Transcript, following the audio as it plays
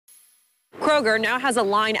Kroger now has a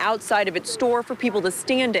line outside of its store for people to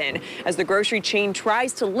stand in as the grocery chain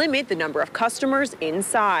tries to limit the number of customers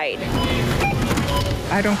inside.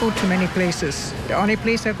 I don't go to many places. The only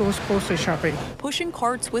place I go is grocery shopping. Pushing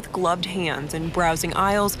carts with gloved hands and browsing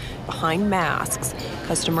aisles behind masks.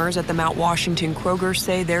 Customers at the Mount Washington Kroger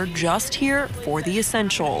say they're just here for the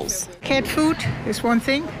essentials. Cat food is one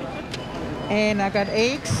thing, and I got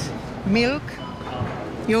eggs, milk,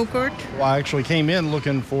 yogurt. Well, I actually came in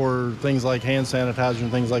looking for things like hand sanitizer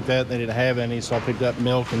and things like that. They didn't have any, so I picked up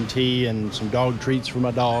milk and tea and some dog treats for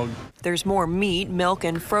my dog. There's more meat, milk,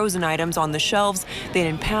 and frozen items on the shelves than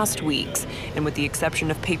in past weeks. And with the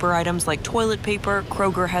exception of paper items like toilet paper,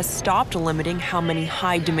 Kroger has stopped limiting how many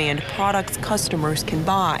high-demand products customers can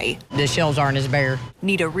buy. The shelves aren't as bare.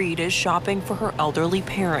 Nita Reed is shopping for her elderly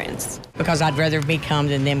parents. Because I'd rather me come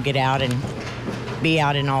than them get out and be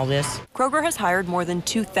out in all this. Kroger has hired more than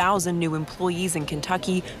 2,000 new employees in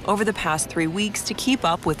Kentucky over the past 3 weeks to keep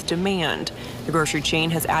up with demand. The grocery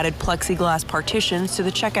chain has added plexiglass partitions to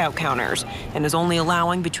the checkout counters and is only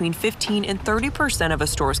allowing between 15% and 30% of a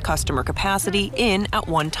store's customer capacity in at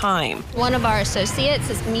one time. One of our associates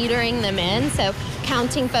is metering them in, so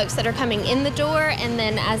counting folks that are coming in the door and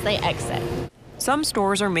then as they exit. Some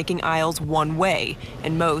stores are making aisles one way,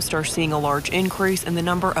 and most are seeing a large increase in the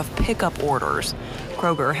number of pickup orders.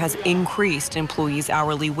 Kroger has increased employees'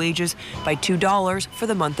 hourly wages by $2 for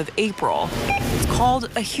the month of April. It's called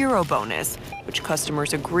a hero bonus, which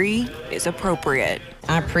customers agree is appropriate.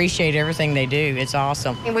 I appreciate everything they do. It's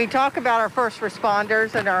awesome. And we talk about our first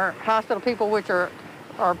responders and our hospital people, which are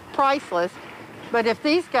priceless. But if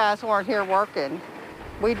these guys weren't here working,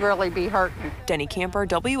 we'd really be hurting. Denny Camper,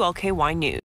 WLKY News.